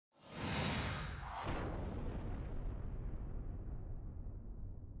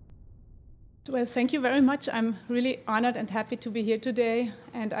Well, thank you very much. I'm really honored and happy to be here today.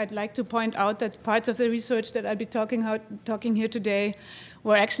 And I'd like to point out that parts of the research that I'll be talking here today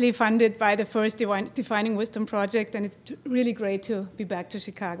were actually funded by the first Defining Wisdom project, and it's really great to be back to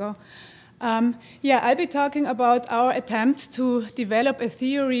Chicago. I'll be talking about our attempts to develop a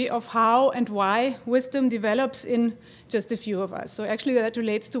theory of how and why wisdom develops in just a few of us. So actually that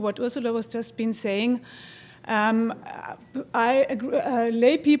relates to what Ursula was just been saying.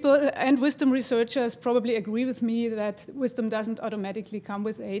 Lay people and wisdom researchers probably agree with me that wisdom doesn't automatically come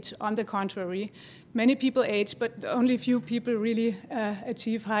with age. On the contrary, many people age, but only few people really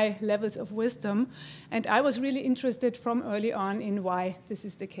achieve high levels of wisdom. And I was really interested from early on in why this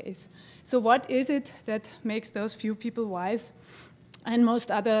is the case. So what is it that makes those few people wise? And most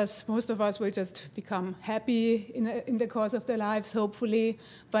of us will just become happy in the course of their lives, hopefully,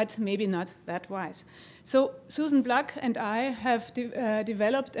 but maybe not that wise. So Susan Glück and I have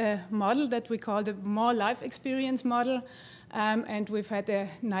developed a model that we call the More Life Experience model, and we've had a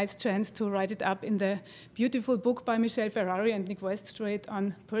nice chance to write it up in the beautiful book by Michelle Ferrari and Nick Weststreet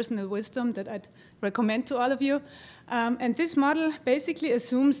on personal wisdom that I'd recommend to all of you. And this model basically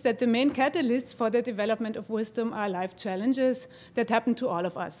assumes that the main catalysts for the development of wisdom are life challenges that happen to all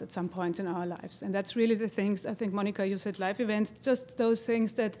of us at some point in our lives. And that's really the things, I think, Monica, you said life events, just those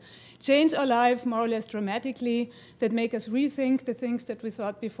things that change our life more or less dramatically, that make us rethink the things that we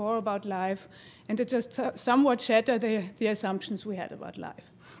thought before about life, and that just somewhat shatter the assumptions we had about life.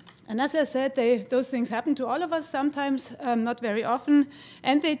 And as I said, those things happen to all of us sometimes, not very often,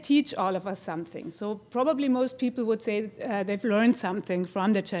 and they teach all of us something. So probably most people would say they've learned something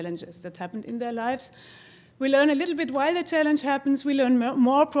from the challenges that happened in their lives. We learn a little bit while the challenge happens. We learn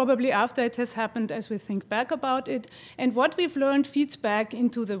more probably after it has happened as we think back about it. And what we've learned feeds back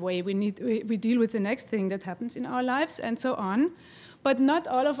into the way we deal with the next thing that happens in our lives and so on. But not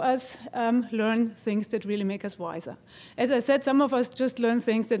all of us learn things that really make us wiser. As I said, some of us just learn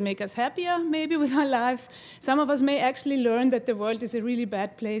things that make us happier, maybe, with our lives. Some of us may actually learn that the world is a really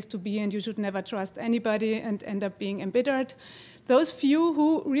bad place to be and you should never trust anybody and end up being embittered. Those few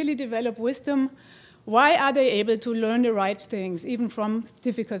who really develop wisdom, why are they able to learn the right things, even from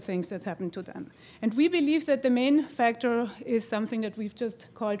difficult things that happen to them? And we believe that the main factor is something that we've just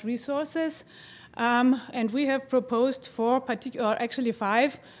called resources. And we have proposed five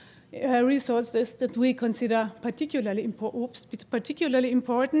resources that we consider particularly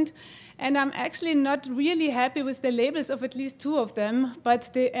important. And I'm actually not really happy with the labels of at least two of them,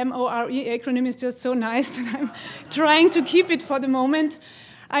 but the MORE acronym is just so nice that I'm trying to keep it for the moment.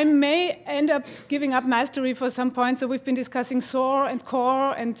 I may end up giving up mastery for some point, so we've been discussing SOAR and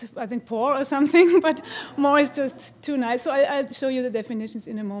CORE and I think PORE or something, but more is just too nice. So I'll show you the definitions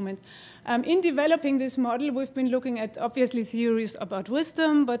in a moment. In developing this model, we've been looking at, obviously, theories about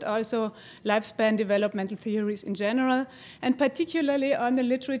wisdom, but also lifespan developmental theories in general, and particularly on the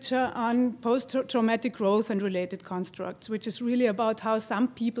literature on post-traumatic growth and related constructs, which is really about how some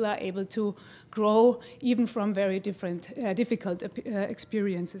people are able to grow even from very difficult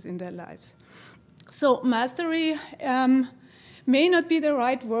experiences in their lives. So mastery may not be the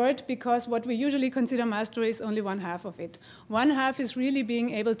right word, because what we usually consider mastery is only one half of it. One half is really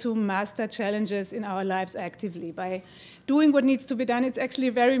being able to master challenges in our lives actively by doing what needs to be done. It's actually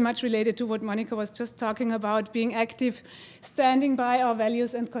very much related to what Monica was just talking about, being active, standing by our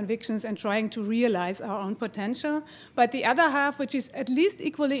values and convictions and trying to realize our own potential. But the other half, which is at least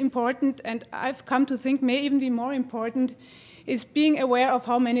equally important, and I've come to think may even be more important, is being aware of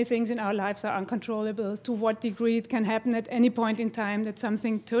how many things in our lives are uncontrollable, to what degree it can happen at any point in time, that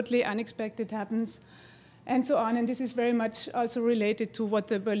something totally unexpected happens, and so on. And this is very much also related to what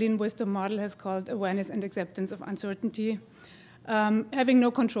the Berlin Wisdom model has called awareness and acceptance of uncertainty. Having no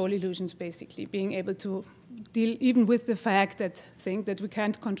control illusions, basically, being able to deal even with the fact that we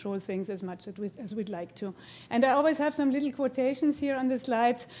can't control things as much as we'd like to. And I always have some little quotations here on the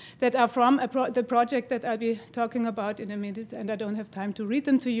slides that are from the project that I'll be talking about in a minute, and I don't have time to read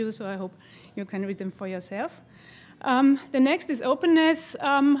them to you, so I hope you can read them for yourself. The next is openness.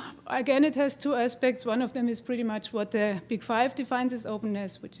 Again, it has two aspects. One of them is pretty much what the Big Five defines as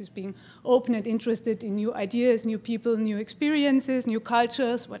openness, which is being open and interested in new ideas, new people, new experiences, new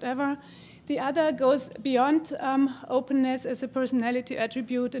cultures, whatever. The other goes beyond openness as a personality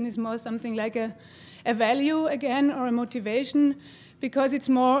attribute and is more something like a value, again, or a motivation, because it's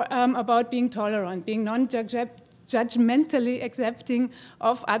more about being tolerant, being non-judgmentally accepting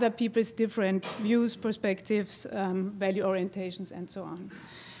of other people's different views, perspectives, value orientations, and so on.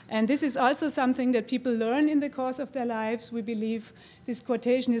 And this is also something that people learn in the course of their lives. We believe this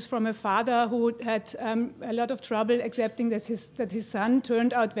quotation is from a father who had a lot of trouble accepting that his son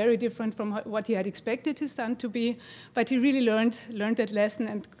turned out very different from what he had expected his son to be, but he really learned that lesson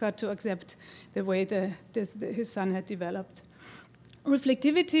and got to accept the way his son had developed.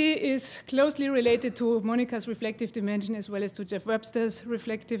 Reflectivity is closely related to Monica's reflective dimension as well as to Jeff Webster's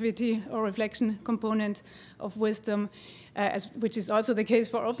reflectivity or reflection component of wisdom, which is also the case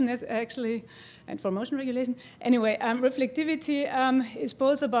for openness, actually, and for motion regulation. Anyway, reflectivity is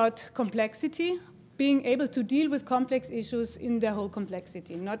both about complexity, being able to deal with complex issues in their whole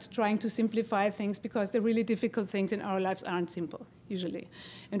complexity, not trying to simplify things because the really difficult things in our lives aren't simple, usually.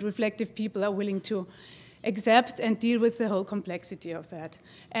 And reflective people are willing to accept and deal with the whole complexity of that.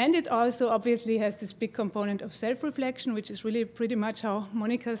 And it also obviously has this big component of self-reflection, which is really pretty much how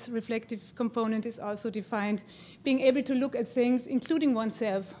Monica's reflective component is also defined, being able to look at things, including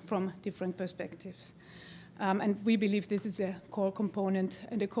oneself, from different perspectives. And we believe this is a core component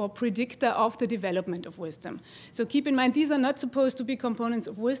and a core predictor of the development of wisdom. So keep in mind, these are not supposed to be components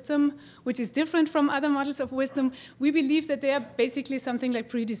of wisdom, which is different from other models of wisdom. We believe that they are basically something like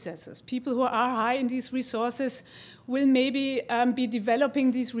predecessors. People who are high in these resources will maybe be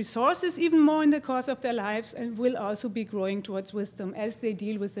developing these resources even more in the course of their lives and will also be growing towards wisdom as they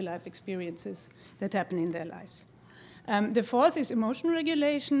deal with the life experiences that happen in their lives. The fourth is emotion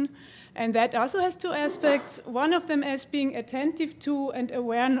regulation, and that also has two aspects. One of them as being attentive to and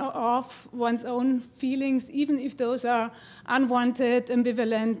aware of one's own feelings, even if those are unwanted,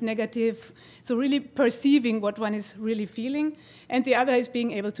 ambivalent, negative, so really perceiving what one is really feeling. And the other is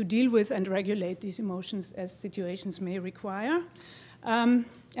being able to deal with and regulate these emotions as situations may require.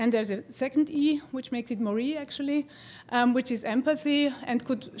 And there's a second E, which makes it more E, actually, which is empathy, and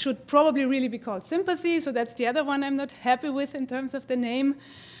should probably really be called sympathy. So that's the other one I'm not happy with in terms of the name.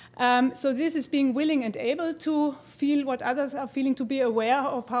 So this is being willing and able to feel what others are feeling, to be aware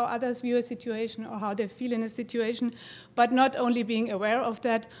of how others view a situation or how they feel in a situation, but not only being aware of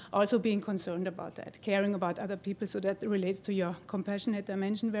that, also being concerned about that, caring about other people. So that relates to your compassionate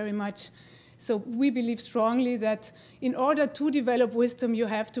dimension very much. So we believe strongly that in order to develop wisdom, you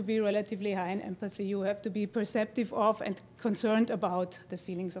have to be relatively high in empathy. You have to be perceptive of and concerned about the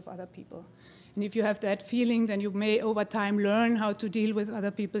feelings of other people. And if you have that feeling, then you may, over time, learn how to deal with other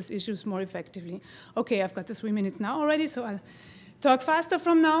people's issues more effectively. Okay, I've got the 3 minutes now already, so I'll talk faster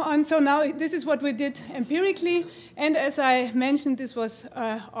from now on. So now this is what we did empirically. And as I mentioned, this was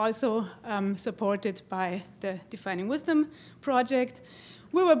also supported by the Defining Wisdom project.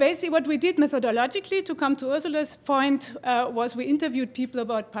 We were basically, what we did methodologically, to come to Ursula's point, was we interviewed people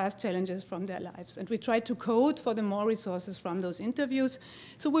about past challenges from their lives. And we tried to code for the more resources from those interviews.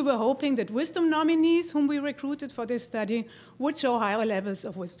 So we were hoping that wisdom nominees whom we recruited for this study would show higher levels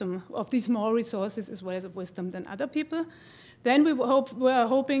of wisdom, of these more resources as well as of wisdom than other people. Then we were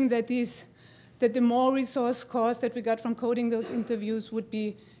hoping that the more resource scores that we got from coding those interviews would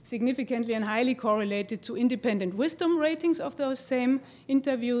be significantly and highly correlated to independent wisdom ratings of those same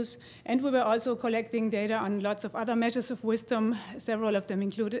interviews. And we were also collecting data on lots of other measures of wisdom, several of them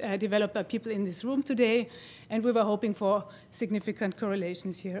developed by people in this room today. And we were hoping for significant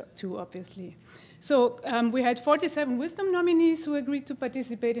correlations here too, obviously. So we had 47 wisdom nominees who agreed to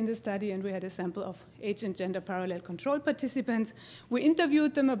participate in the study, and we had a sample of age and gender parallel control participants. We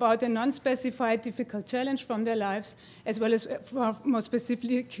interviewed them about a non-specified difficult challenge from their lives, as well as more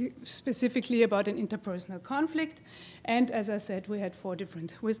specifically about an interpersonal conflict. And as I said, we had 4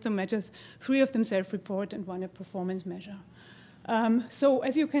 different wisdom measures, 3 of them self-report and 1 a performance measure. So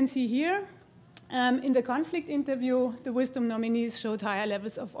as you can see here, in the conflict interview, the wisdom nominees showed higher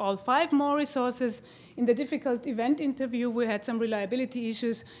levels of all 5 more resources. In the difficult event interview, we had some reliability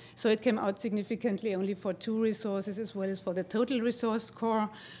issues, so it came out significantly only for 2 resources as well as for the total resource score.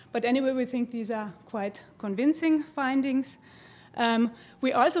 But anyway, we think these are quite convincing findings.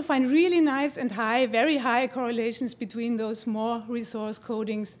 We also find really nice and high, very high correlations between those more resource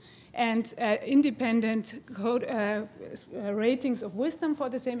codings and independent ratings of wisdom for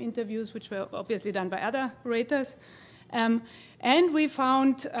the same interviews, which were obviously done by other raters. And we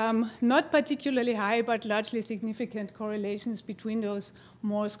found not particularly high, but largely significant correlations between those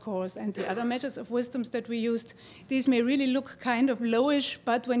more scores and the other measures of wisdoms that we used. These may really look kind of lowish,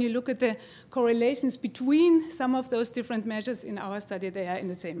 but when you look at the correlations between some of those different measures in our study, they are in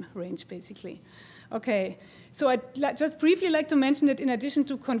the same range, basically. Okay, so I'd just briefly like to mention that in addition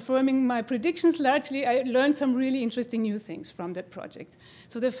to confirming my predictions largely, I learned some really interesting new things from that project.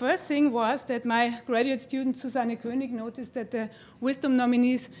 So the first thing was that my graduate student Susanne König noticed that the wisdom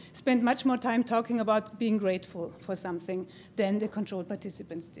nominees spent much more time talking about being grateful for something than the control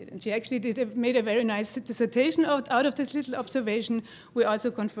participants did. And she actually made a very nice dissertation out of this little observation. We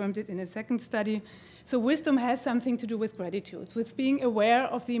also confirmed it in a second study. So wisdom has something to do with gratitude, with being aware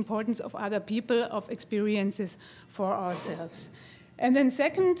of the importance of other people, of experiences for ourselves. And then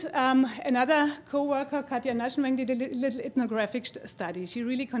second, another co-worker, Katja Naschenweng, did a little ethnographic study. She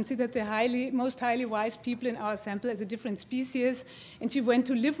really considered the most highly wise people in our sample as a different species, and she went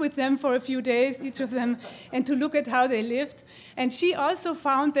to live with them for a few days, each of them, and to look at how they lived. And she also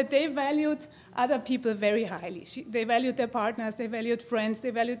found that they valued other people very highly. They valued their partners, they valued friends, they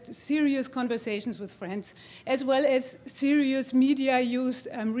valued serious conversations with friends, as well as serious media use,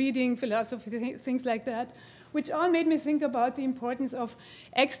 reading, philosophy, things like that, which all made me think about the importance of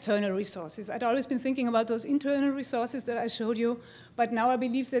external resources. I'd always been thinking about those internal resources that I showed you, but now I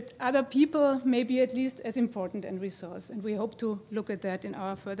believe that other people may be at least as important a resource, and we hope to look at that in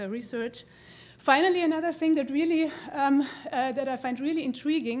our further research. Finally, another thing that really that I find really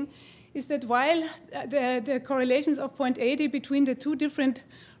intriguing is that while the correlations of 0.80 between the two different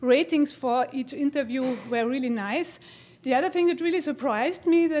ratings for each interview were really nice, the other thing that really surprised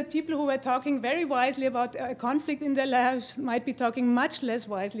me, that people who were talking very wisely about a conflict in their lives might be talking much less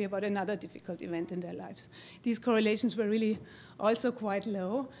wisely about another difficult event in their lives. These correlations were really also quite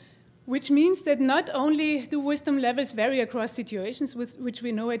low, which means that not only do wisdom levels vary across situations, which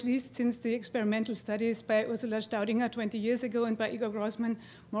we know at least since the experimental studies by Ursula Staudinger 20 years ago and by Igor Grossman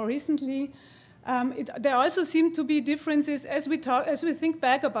more recently, there also seem to be differences as we think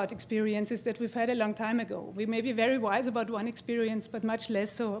back about experiences that we've had a long time ago. We may be very wise about one experience, but much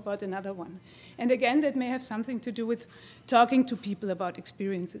less so about another one. And again, that may have something to do with talking to people about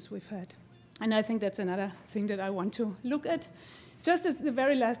experiences we've had. And I think that's another thing that I want to look at. Just as the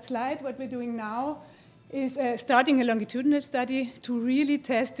very last slide, what we're doing now is starting a longitudinal study to really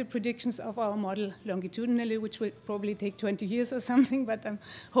test the predictions of our model longitudinally, which will probably take 20 years or something, but I'm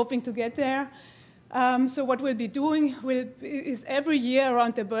hoping to get there. So what we'll be doing is every year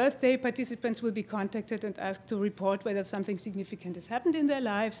around their birthday, participants will be contacted and asked to report whether something significant has happened in their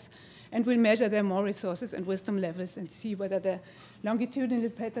lives, and we'll measure their more resources and wisdom levels and see whether the longitudinal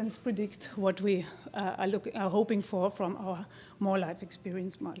patterns predict what we are hoping for from our more life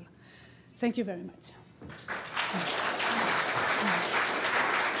experience model. Thank you very much.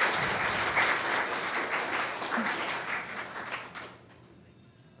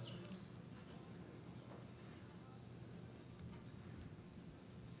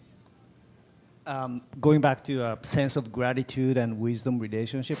 Going back to a sense of gratitude and wisdom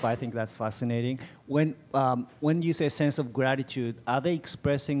relationship, I think that's fascinating. When you say sense of gratitude, are they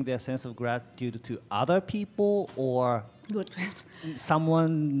expressing their sense of gratitude to other people or Good.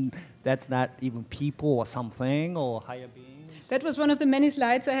 someone that's not even people or something or higher being? That was one of the many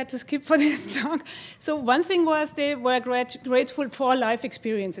slides I had to skip for this talk. So one thing was they were grateful for life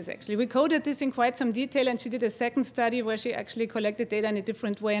experiences, actually. We coded this in quite some detail, and she did a second study where she actually collected data in a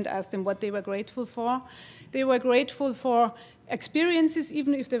different way and asked them what they were grateful for. They were grateful for experiences,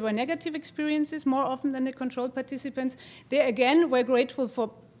 even if they were negative experiences, more often than the control participants. They, again, were grateful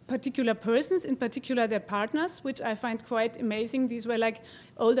for particular persons, in particular their partners, which I find quite amazing. These were like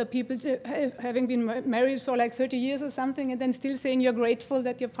older people having been married for like 30 years or something, and then still saying you're grateful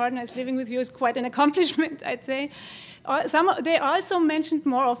that your partner is living with you is quite an accomplishment, I'd say. They also mentioned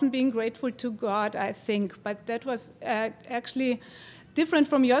more often being grateful to God, I think, but that was actually different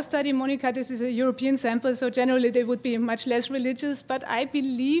from your study, Monica. This is a European sample, so generally they would be much less religious, but I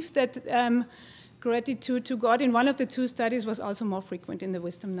believe that gratitude to God in one of the two studies was also more frequent in the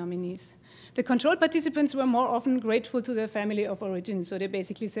wisdom nominees. The control participants were more often grateful to their family of origin. So they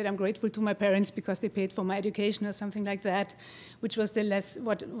basically said, I'm grateful to my parents because they paid for my education or something like that, which was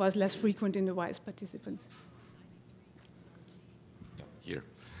what was less frequent in the wise participants. Here.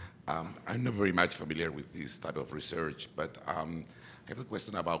 I'm not very much familiar with this type of research, but I have a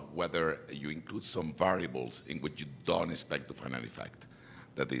question about whether you include some variables in which you don't expect to find an effect.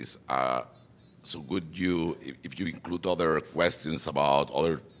 That is, so would you, if you include other questions about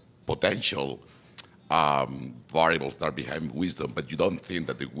other potential variables that are behind wisdom, but you don't think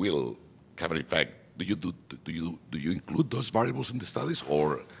that they will have an effect, do you include those variables in the studies,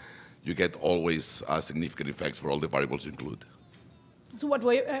 or you get always significant effects for all the variables you include? So what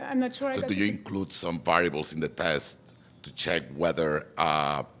way? I'm not sure. So do you include some variables in the test to check whether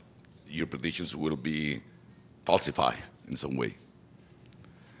your predictions will be falsified in some way?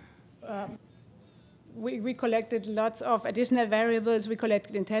 we collected lots of additional variables. We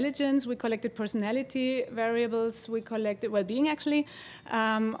collected intelligence, we collected personality variables, we collected well-being actually,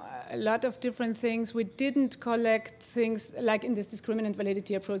 a lot of different things. We didn't collect things like in this discriminant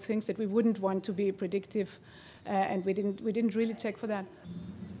validity approach, things that we wouldn't want to be predictive, and we didn't really check for that.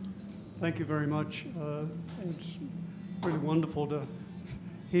 Thank you very much. It's really wonderful to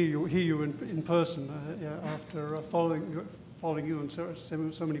hear you in person after following you and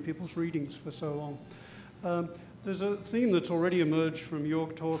so many people's readings for so long. There's a theme that's already emerged from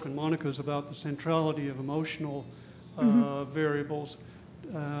your talk and Monica's about the centrality of emotional variables,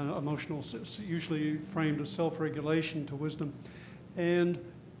 emotional usually framed as self-regulation to wisdom. And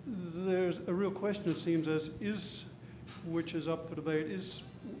there's a real question, it seems, which is up for debate, is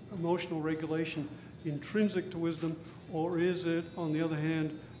emotional regulation intrinsic to wisdom, or is it, on the other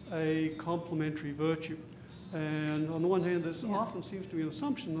hand, a complementary virtue? And on the one hand, there often seems to be an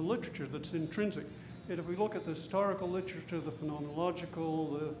assumption in the literature that's intrinsic. Yet if we look at the historical literature, the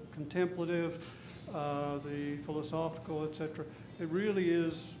phenomenological, the contemplative, the philosophical, etc., it really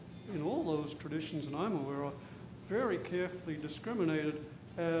is, in all those traditions that I'm aware of, very carefully discriminated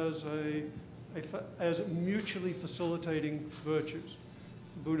as mutually facilitating virtues.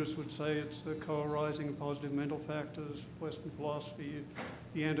 Buddhists would say it's the co-arising of positive mental factors, Western philosophy,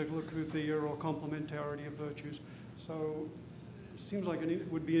 the antilocuthia or complementarity of virtues. So it seems like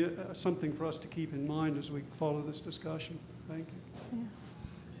it would be something for us to keep in mind as we follow this discussion. Thank you.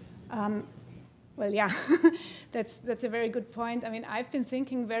 Yeah. Well, yeah, that's a very good point. I mean, I've been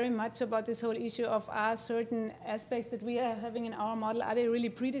thinking very much about this whole issue of are certain aspects that we are having in our model, are they really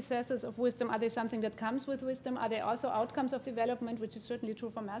predecessors of wisdom? Are they something that comes with wisdom? Are they also outcomes of development, which is certainly true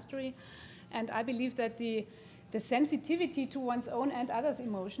for mastery? And I believe that the sensitivity to one's own and others'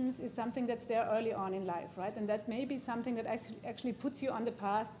 emotions is something that's there early on in life, right? And that may be something that actually puts you on the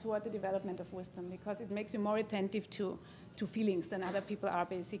path toward the development of wisdom, because it makes you more attentive to feelings than other people are,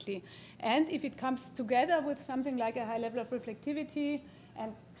 basically. And if it comes together with something like a high level of reflectivity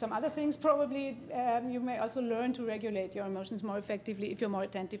and some other things, probably you may also learn to regulate your emotions more effectively if you're more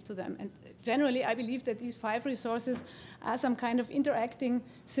attentive to them. And generally, I believe that these 5 resources are some kind of interacting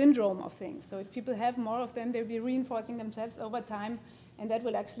syndrome of things. So if people have more of them, they'll be reinforcing themselves over time, and that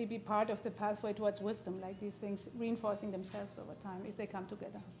will actually be part of the pathway towards wisdom, like these things reinforcing themselves over time if they come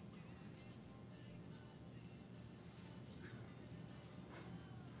together.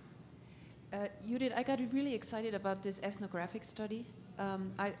 Judith, I got really excited about this ethnographic study.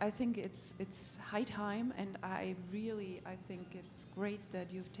 I think it's high time, and I think it's great that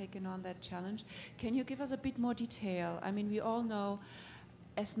you've taken on that challenge. Can you give us a bit more detail? I mean, we all know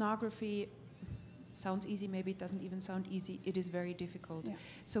ethnography sounds easy, maybe it doesn't even sound easy. It is very difficult. Yeah.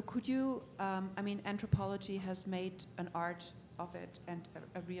 So could you, I mean, anthropology has made an art of it and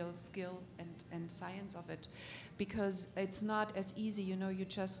a real skill and science of it, because it's not as easy, you know, you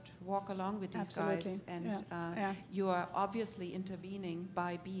just walk along with these guys, and you are obviously intervening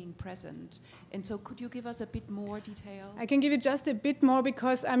by being present. And so could you give us a bit more detail? I can give you just a bit more,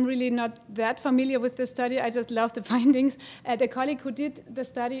 because I'm really not that familiar with the study. I just love the findings. The colleague who did the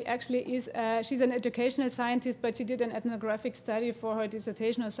study actually is, she's an educational scientist, but she did an ethnographic study for her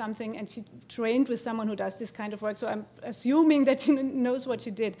dissertation or something, and she trained with someone who does this kind of work. So I'm assuming that she knows what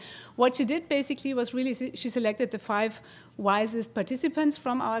she did. What she did basically was really, she selected the 5 wisest participants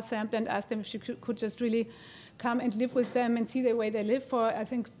from our sample and asked them if she could just really come and live with them and see the way they live for, I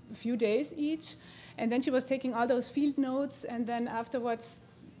think, a few days each. And then she was taking all those field notes, and then afterwards,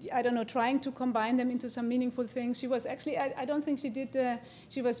 I don't know, trying to combine them into some meaningful things. She was actually, I don't think she did,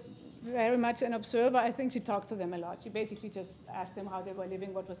 she was very much an observer. I think she talked to them a lot. She basically just asked them how they were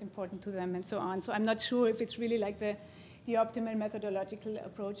living, what was important to them, and so on. So I'm not sure if it's really like the optimal methodological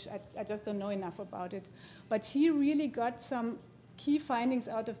approach. I just don't know enough about it. But she really got some key findings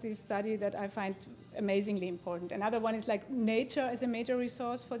out of this study that I find amazingly important. Another one is like nature as a major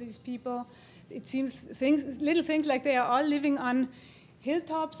resource for these people. It seems little things like they are all living on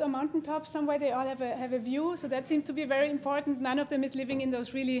hilltops or mountaintops somewhere. They all have a view, so that seems to be very important. None of them is living in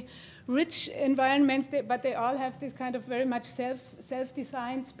those really rich environments, but they all have this kind of very much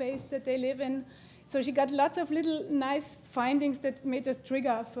self-designed space that they live in. So she got lots of little nice findings that may just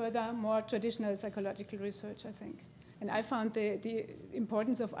trigger further, more traditional psychological research, I think. And I found the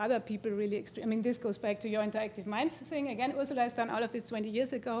importance of other people really extreme. I mean, this goes back to your interactive minds thing. Again, Ursula has done all of this 20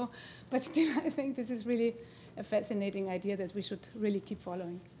 years ago, but still I think this is really a fascinating idea that we should really keep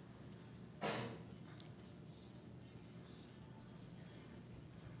following.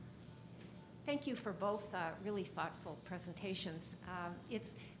 Thank you for both really thoughtful presentations.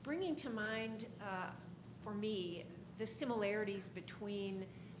 It's bringing to mind, for me, the similarities between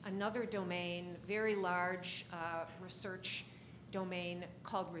another domain, very large research domain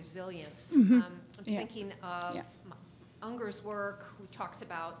called resilience. I'm thinking of Unger's work, who talks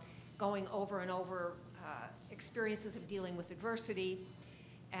about going over and over experiences of dealing with adversity,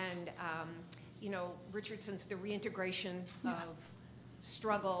 and Richardson's The Reintegration of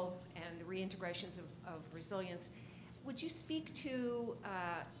Struggle and the Reintegrations of Resilience. Would you speak to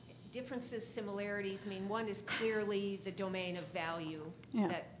differences, similarities? I mean, one is clearly the domain of value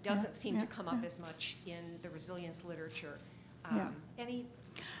that doesn't seem to come up as much in the resilience literature. Any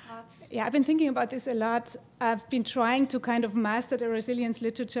thoughts? Yeah, I've been thinking about this a lot. I've been trying to kind of master the resilience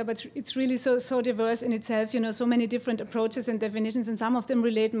literature, but it's really so diverse in itself, so many different approaches and definitions, and some of them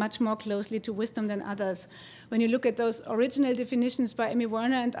relate much more closely to wisdom than others. When you look at those original definitions by Amy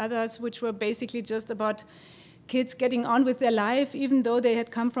Werner and others, which were basically just about kids getting on with their life, even though they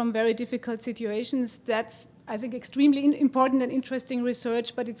had come from very difficult situations, that's, I think, extremely important and interesting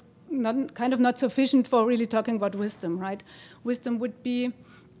research, but it's not sufficient for really talking about wisdom, right? Wisdom would be,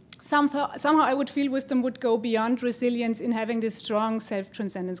 somehow I would feel wisdom would go beyond resilience in having this strong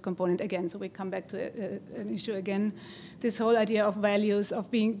self-transcendence component again. So we come back to an issue again, this whole idea of values,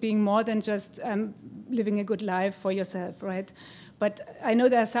 of being more than just living a good life for yourself, right? But I know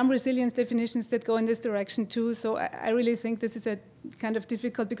there are some resilience definitions that go in this direction too, so I really think this is a kind of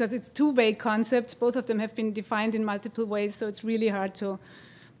difficult, because it's two-way concepts. Both of them have been defined in multiple ways, so it's really hard to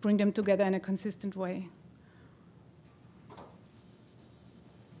bring them together in a consistent way.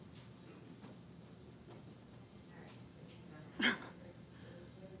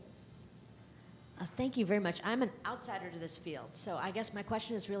 Thank you very much. I'm an outsider to this field, so I guess my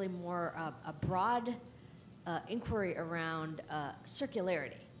question is really more a broad inquiry around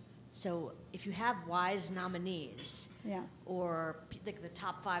circularity. So if you have WISE nominees, or the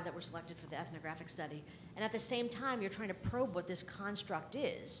top 5 that were selected for the ethnographic study, and at the same time you're trying to probe what this construct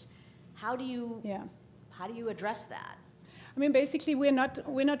is, how do you address that? I mean, basically, we're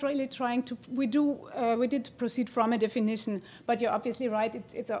not really trying to. We did proceed from a definition, but you're obviously right.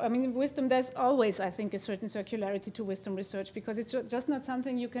 I mean, wisdom. There's always, I think, a certain circularity to wisdom research, because it's just not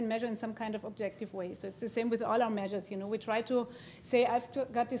something you can measure in some kind of objective way. So it's the same with all our measures. We try to say, I've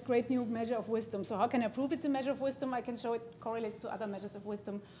got this great new measure of wisdom. So how can I prove it's a measure of wisdom? I can show it correlates to other measures of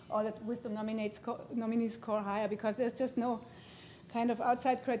wisdom, or that wisdom nominees score higher, because there's just no kind of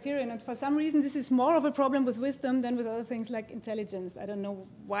outside criterion. And for some reason, this is more of a problem with wisdom than with other things like intelligence. I don't know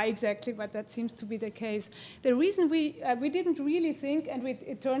why exactly, but that seems to be the case. The reason we didn't really think, and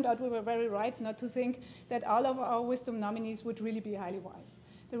it turned out we were very right not to think, that all of our wisdom nominees would really be highly wise.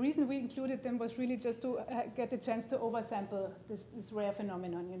 The reason we included them was really just to get a chance to oversample this rare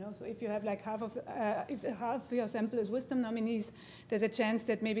phenomenon. So if you have like if half of your sample is wisdom nominees, there's a chance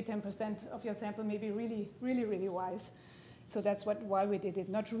that maybe 10% of your sample may be really, really, really wise. So that's why we did it,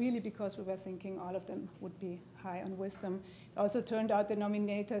 not really because we were thinking all of them would be high on wisdom. It also turned out the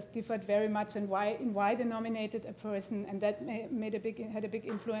nominators differed very much in why they nominated a person, and that had a big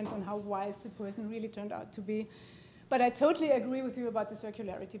influence on how wise the person really turned out to be. But I totally agree with you about the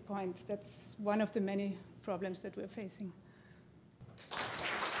circularity point. That's one of the many problems that we're facing.